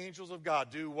all the angels of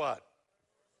God do what?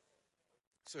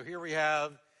 So here we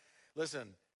have, listen,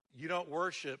 you don't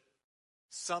worship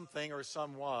something or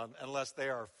someone unless they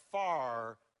are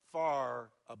far, far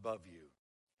above you.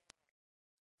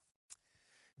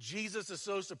 Jesus is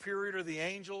so superior to the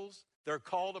angels, they're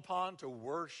called upon to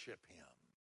worship him.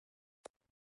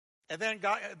 And then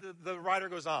the writer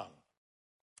goes on.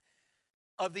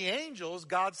 Of the angels,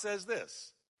 God says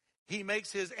this: he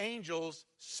makes his angels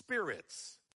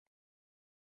spirits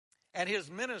and his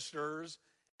ministers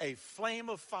a flame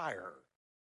of fire.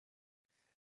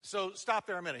 So stop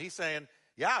there a minute. He's saying,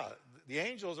 yeah, the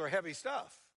angels are heavy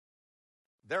stuff.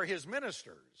 They're his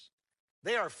ministers.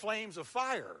 They are flames of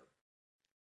fire.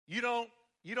 You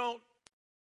don't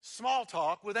small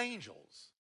talk with angels.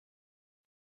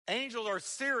 Angels are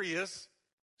serious,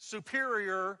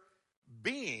 superior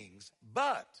beings.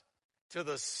 But to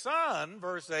the Son,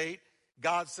 verse 8,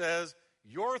 God says,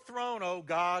 your throne, O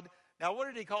God. Now, what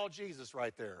did he call Jesus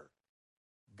right there?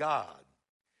 God.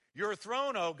 Your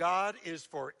throne, O God, is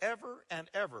forever and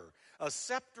ever. A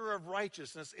scepter of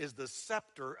righteousness is the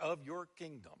scepter of your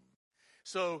kingdom.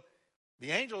 So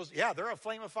the angels, yeah, they're a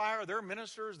flame of fire. They're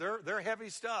ministers. They're heavy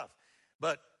stuff.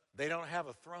 But they don't have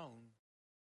a throne.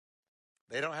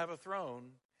 They don't have a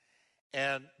throne.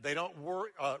 And they don't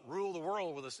rule the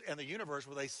world and the universe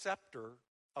with a scepter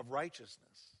of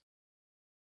righteousness.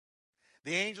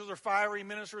 The angels are fiery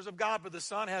ministers of God, but the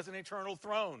Son has an eternal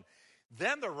throne.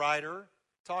 Then the writer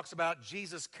talks about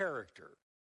Jesus' character.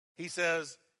 He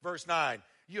says, verse 9,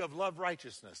 you have loved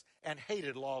righteousness and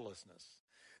hated lawlessness.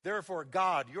 Therefore,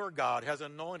 God, your God, has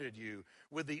anointed you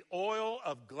with the oil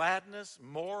of gladness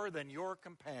more than your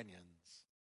companions.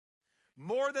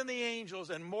 More than the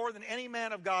angels and more than any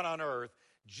man of God on earth,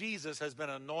 Jesus has been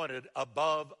anointed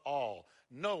above all.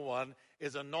 No one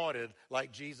is anointed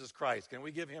like Jesus Christ. Can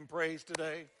we give him praise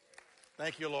today?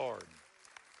 Thank you, Lord.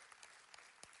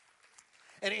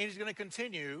 And he's going to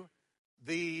continue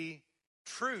the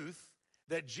truth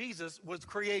that Jesus was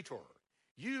creator.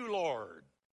 You, Lord,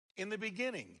 in the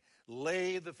beginning,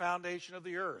 laid the foundation of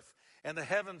the earth, and the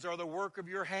heavens are the work of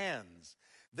your hands.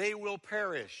 They will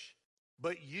perish,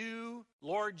 but you,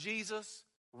 Lord Jesus,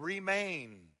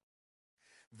 remain.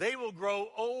 They will grow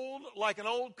old like an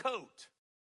old coat,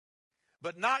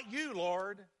 but not you,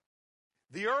 Lord.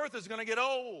 The earth is going to get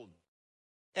old,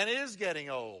 and is getting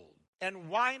old, and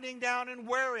winding down and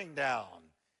wearing down,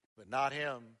 but not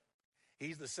him.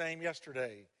 He's the same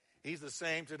yesterday. He's the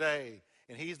same today,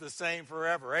 and he's the same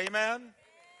forever. Amen?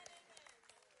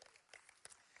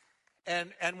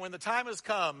 And when the time has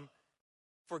come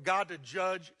for God to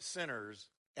judge sinners,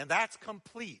 and that's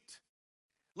complete,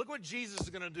 look what Jesus is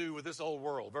going to do with this old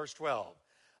world. Verse 12,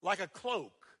 like a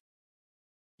cloak,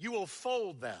 you will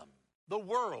fold them, the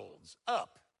worlds,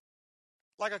 up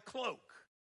like a cloak.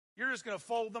 You're just going to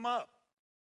fold them up.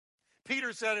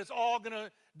 Peter said it's all going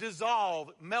to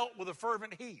dissolve, melt with a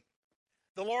fervent heat.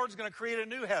 The Lord's going to create a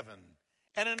new heaven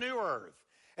and a new earth.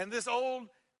 And this old,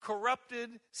 corrupted,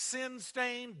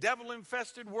 sin-stained,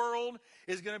 devil-infested world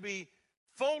is going to be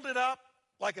folded up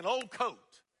like an old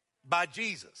coat by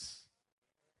Jesus.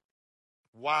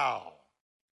 Wow.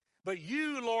 But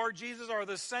you, Lord Jesus, are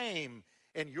the same,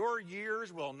 and your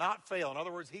years will not fail. In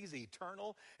other words, he's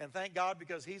eternal, and thank God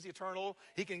because he's eternal,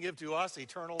 he can give to us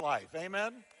eternal life.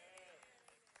 Amen?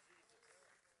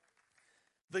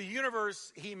 The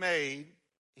universe he made,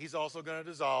 he's also going to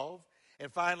dissolve.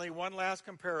 And finally, one last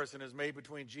comparison is made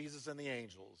between Jesus and the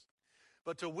angels.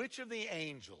 But to which of the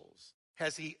angels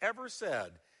has he ever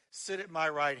said, sit at my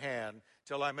right hand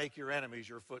till I make your enemies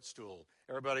your footstool?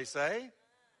 Everybody say?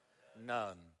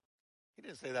 None. He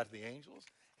didn't say that to the angels.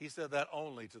 He said that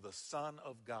only to the Son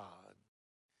of God.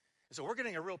 So we're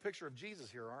getting a real picture of Jesus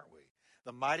here, aren't we?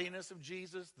 The mightiness of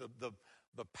Jesus,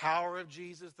 the power of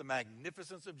Jesus, the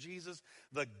magnificence of Jesus,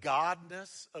 the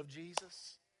godness of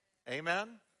Jesus. Amen?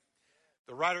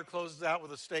 The writer closes out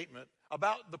with a statement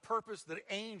about the purpose that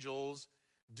angels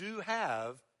do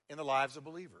have in the lives of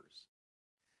believers.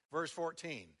 Verse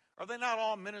 14, are they not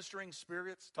all ministering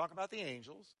spirits, talk about the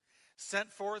angels,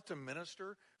 sent forth to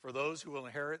minister for those who will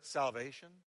inherit salvation?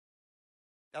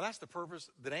 Now that's the purpose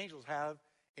that angels have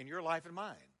in your life and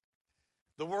mine.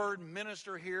 The word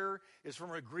minister here is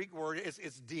from a Greek word,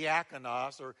 it's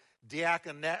diakonos or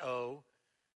diakoneo,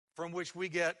 from which we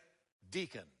get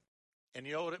deacon. And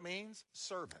you know what it means?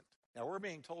 Servant. Now we're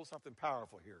being told something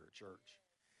powerful here at church.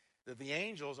 That the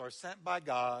angels are sent by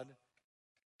God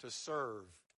to serve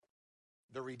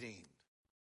the redeemed,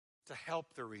 to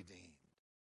help the redeemed,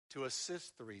 to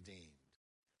assist the redeemed.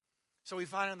 So we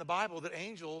find in the Bible that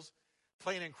angels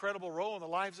play an incredible role in the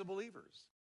lives of believers.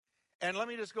 And let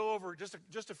me just go over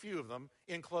just a few of them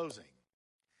in closing.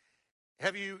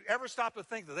 Have you ever stopped to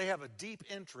think that they have a deep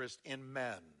interest in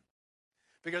men?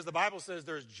 Because the Bible says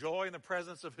there's joy in the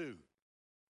presence of who?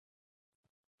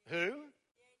 Who?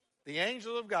 The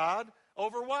angel of God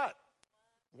over what?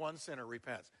 one sinner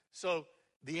repents. So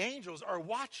the angels are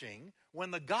watching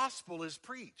when the gospel is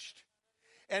preached.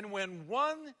 And when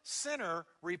one sinner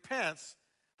repents,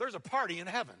 there's a party in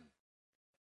heaven.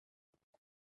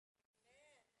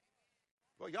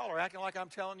 Well, y'all are acting like I'm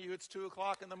telling you it's 2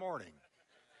 o'clock in the morning.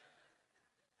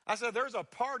 I said there's a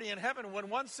party in heaven when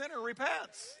one sinner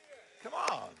repents. Come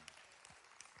on.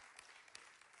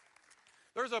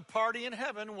 There's a party in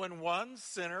heaven when one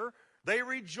sinner, they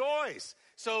rejoice.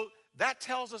 So that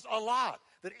tells us a lot,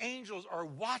 that angels are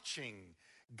watching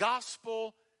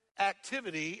gospel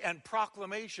activity and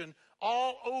proclamation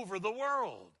all over the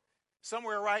world.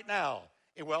 Somewhere right now,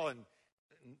 and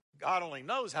God only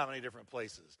knows how many different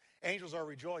places, angels are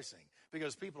rejoicing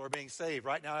because people are being saved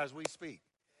right now as we speak.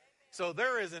 So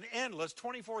there is an endless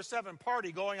 24/7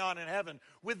 party going on in heaven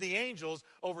with the angels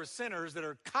over sinners that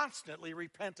are constantly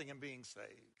repenting and being saved.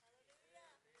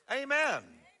 Amen.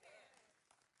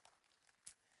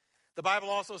 The Bible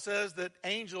also says that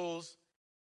angels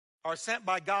are sent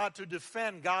by God to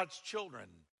defend God's children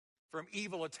from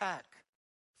evil attack,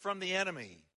 from the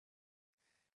enemy.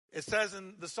 It says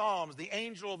in the Psalms, the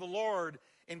angel of the Lord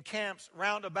encamps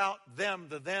round about them.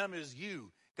 The them is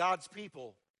you, God's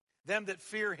people, them that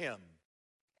fear him.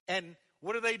 And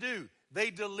what do?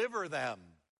 They deliver them.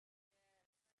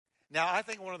 Now, I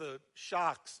think one of the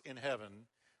shocks in heaven,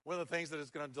 one of the things that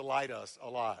is going to delight us a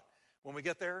lot when we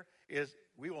get there is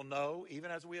we will know,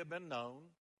 even as we have been known,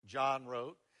 John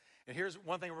wrote. And here's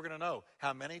one thing we're going to know,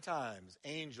 how many times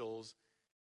angels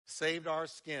saved our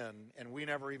skin and we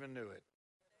never even knew it.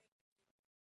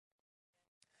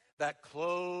 That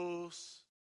close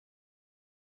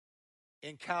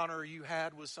encounter you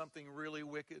had with something really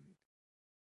wicked,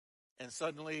 and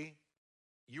suddenly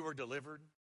you were delivered,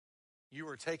 you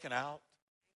were taken out.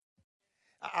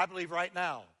 I believe right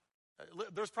now,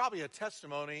 there's probably a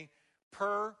testimony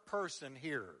per person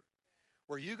here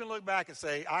where you can look back and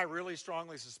say, I really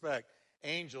strongly suspect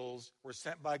angels were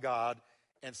sent by God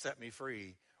and set me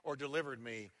free, or delivered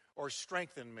me, or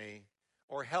strengthened me,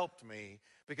 or helped me.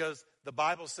 Because the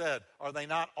Bible said, are they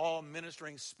not all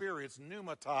ministering spirits,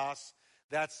 pneumatos,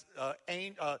 that's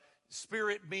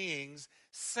spirit beings,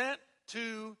 sent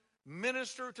to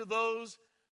minister to those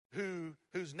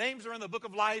whose names are in the book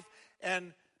of life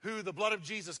and who the blood of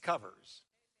Jesus covers.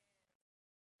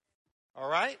 All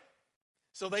right?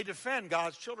 So they defend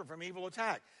God's children from evil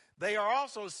attack. They are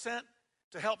also sent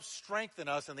to help strengthen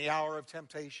us in the hour of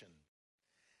temptation.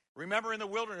 Remember in the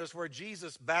wilderness where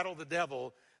Jesus battled the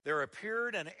devil, there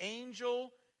appeared an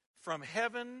angel from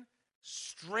heaven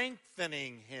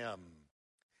strengthening him.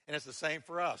 And it's the same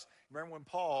for us. Remember when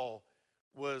Paul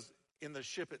was in the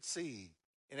ship at sea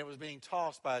and it was being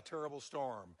tossed by a terrible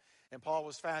storm, and Paul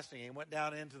was fasting, and he went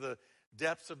down into the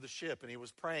depths of the ship and he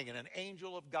was praying, and an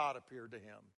angel of God appeared to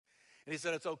him. And he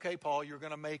said, it's okay, Paul, you're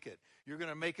going to make it. You're going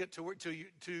to make it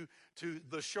to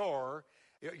the shore.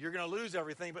 You're going to lose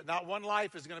everything, but not one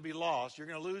life is going to be lost. You're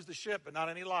going to lose the ship, but not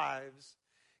any lives.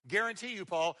 Guarantee you,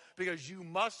 Paul, because you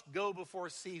must go before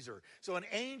Caesar. So an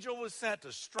angel was sent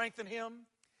to strengthen him,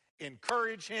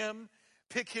 encourage him,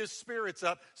 pick his spirits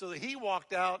up so that he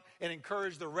walked out and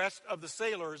encouraged the rest of the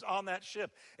sailors on that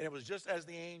ship. And it was just as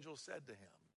the angel said to him.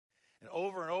 And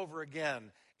over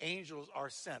again, angels are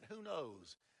sent. Who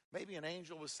knows? Maybe an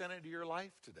angel was sent into your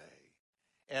life today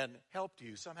and helped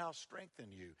you, somehow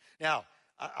strengthened you. Now,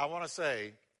 I want to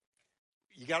say,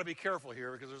 you got to be careful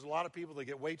here because there's a lot of people that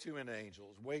get way too into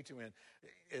angels, way too in.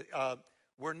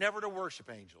 We're never to worship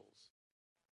angels.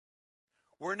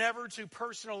 We're never to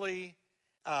personally,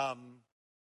 I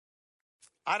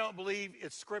don't believe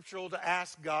it's scriptural to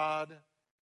ask God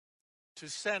to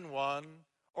send one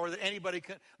or that anybody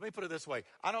can. Let me put it this way.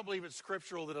 I don't believe it's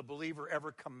scriptural that a believer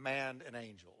ever command an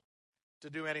angel to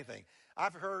do anything.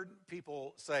 I've heard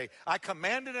people say, I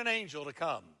commanded an angel to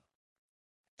come.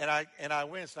 And I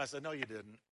winced and I said, no, you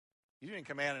didn't. You didn't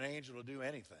command an angel to do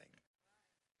anything.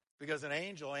 Because an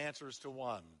angel answers to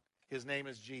one. His name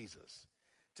is Jesus.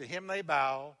 To him they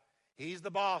bow. He's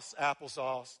the boss,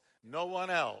 applesauce. No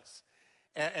one else.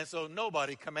 And so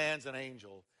nobody commands an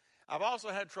angel. I've also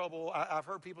had trouble. I've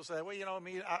heard people say, well, you know,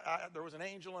 there was an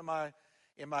angel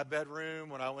in my bedroom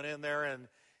when I went in there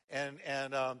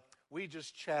and we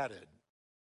just chatted.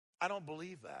 I don't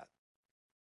believe that.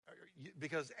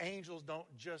 Because angels don't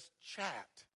just chat.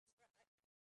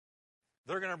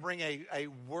 They're going to bring a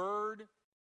word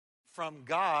from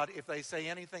God if they say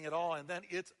anything at all, and then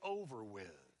it's over with.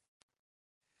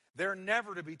 They're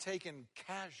never to be taken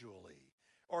casually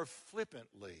or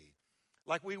flippantly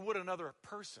like we would another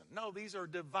person. No, these are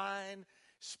divine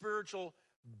spiritual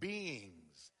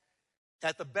beings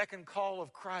at the beck and call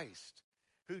of Christ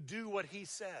who do what he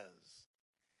says.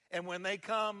 And when they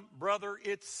come, brother,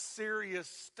 it's serious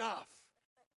stuff.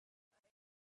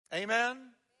 Amen?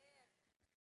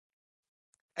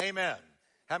 Amen.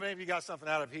 How many of you got something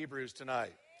out of Hebrews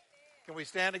tonight? Can we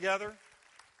stand together?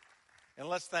 And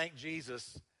let's thank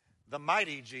Jesus, the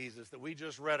mighty Jesus that we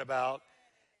just read about.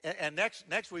 And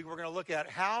next week we're going to look at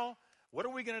what are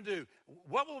we going to do?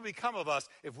 What will become of us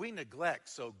if we neglect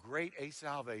so great a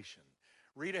salvation?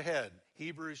 Read ahead,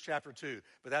 Hebrews chapter 2.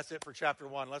 But that's it for chapter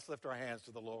 1. Let's lift our hands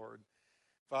to the Lord.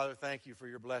 Father, thank you for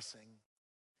your blessing.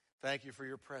 Thank you for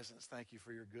your presence. Thank you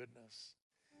for your goodness.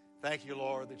 Thank you,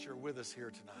 Lord, that you're with us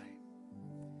here tonight.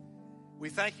 We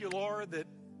thank you, Lord, that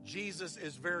Jesus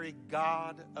is very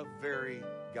God of very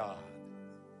God.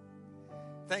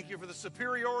 Thank you for the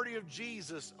superiority of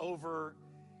Jesus over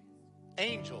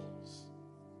angels,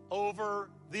 over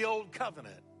the old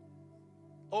covenant,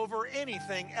 over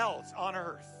anything else on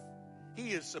earth.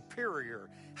 He is superior,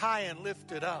 high and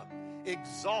lifted up,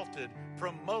 exalted,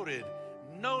 promoted,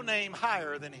 no name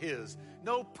higher than his,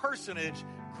 no personage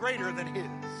greater than his.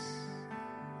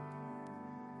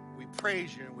 We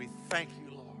praise you and we thank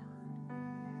you, Lord,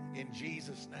 in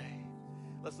Jesus' name.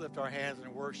 Let's lift our hands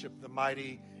and worship the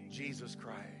mighty Jesus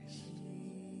Christ.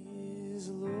 He is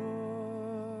Lord.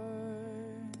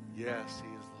 Yes, he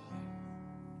is Lord.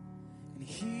 And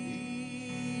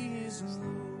he is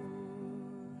Lord.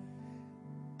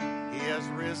 He has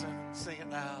risen. Sing it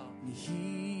now. And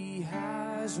he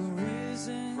has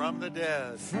risen From the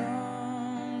dead.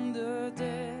 from the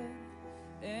dead.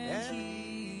 And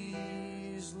he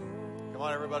is Lord. Come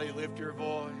on, everybody, lift your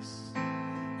voice.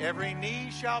 Every knee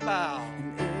shall bow.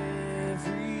 And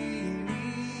every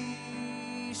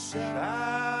knee shall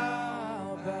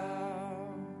bow.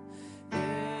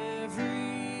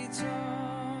 Every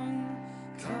tongue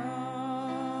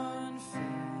confess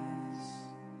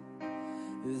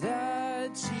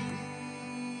that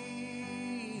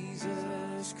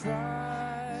Jesus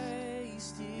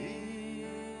Christ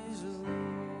is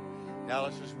Lord. Now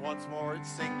let's just once more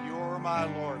sing, You're my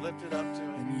Lord. Lift it up to him.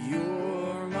 And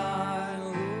you're my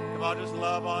Lord. Come on, just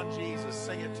love on Jesus.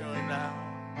 Sing it to him now.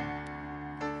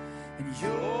 And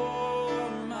you're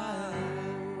my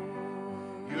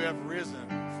Lord. You have risen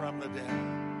from the dead.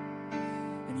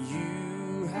 And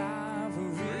you have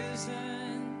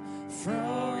risen from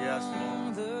Oh, yes,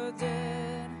 Lord. the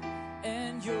dead.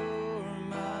 And you're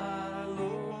my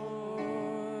Lord.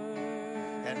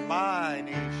 And my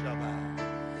knee shall bow.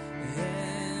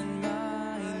 And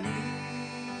my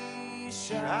knee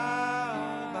shall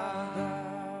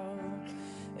bow,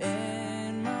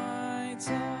 and my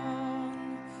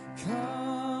tongue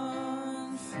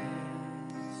confess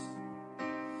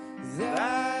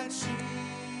that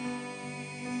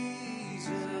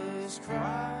Jesus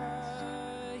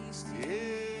Christ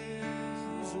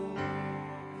is Lord.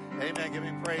 Amen. Give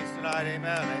him praise tonight.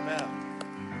 Amen. Amen.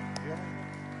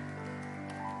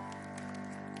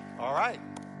 All right.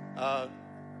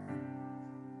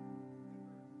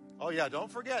 Oh, yeah,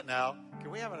 don't forget now.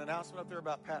 Can we have an announcement up there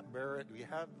about Pat Barrett? Do we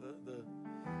have the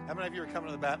how many of you are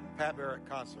coming to the Pat Barrett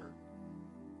concert?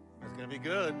 It's going to be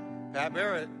good. Pat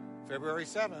Barrett, February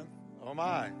 7th. Oh,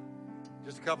 my.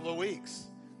 Just a couple of weeks.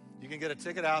 You can get a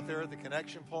ticket out there at the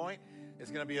Connection Point. It's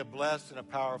going to be a blessed and a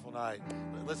powerful night.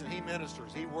 Listen, he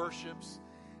ministers. He worships.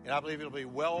 And I believe it'll be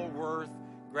well worth.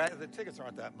 The tickets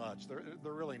aren't that much. They're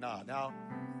really not. Now,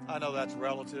 I know that's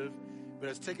relative. But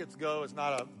as tickets go, it's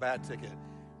not a bad ticket.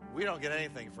 We don't get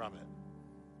anything from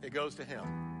it. It goes to him.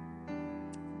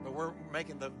 But we're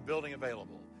making the building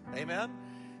available. Amen?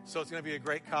 So it's going to be a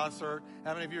great concert.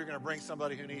 How many of you are going to bring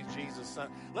somebody who needs Jesus?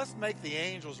 Let's make the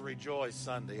angels rejoice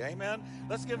Sunday. Amen?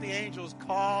 Let's give the angels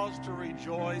cause to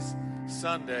rejoice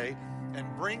Sunday and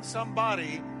bring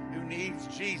somebody who needs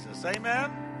Jesus. Amen?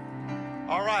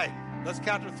 All right. Let's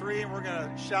count to 3 and we're going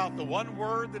to shout the one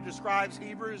word that describes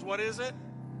Hebrews. What is it?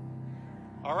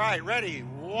 All right. Ready?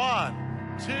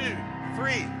 1, 2,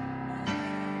 3.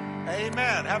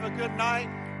 Amen. Have a good night.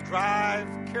 Drive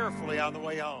carefully on the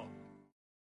way home.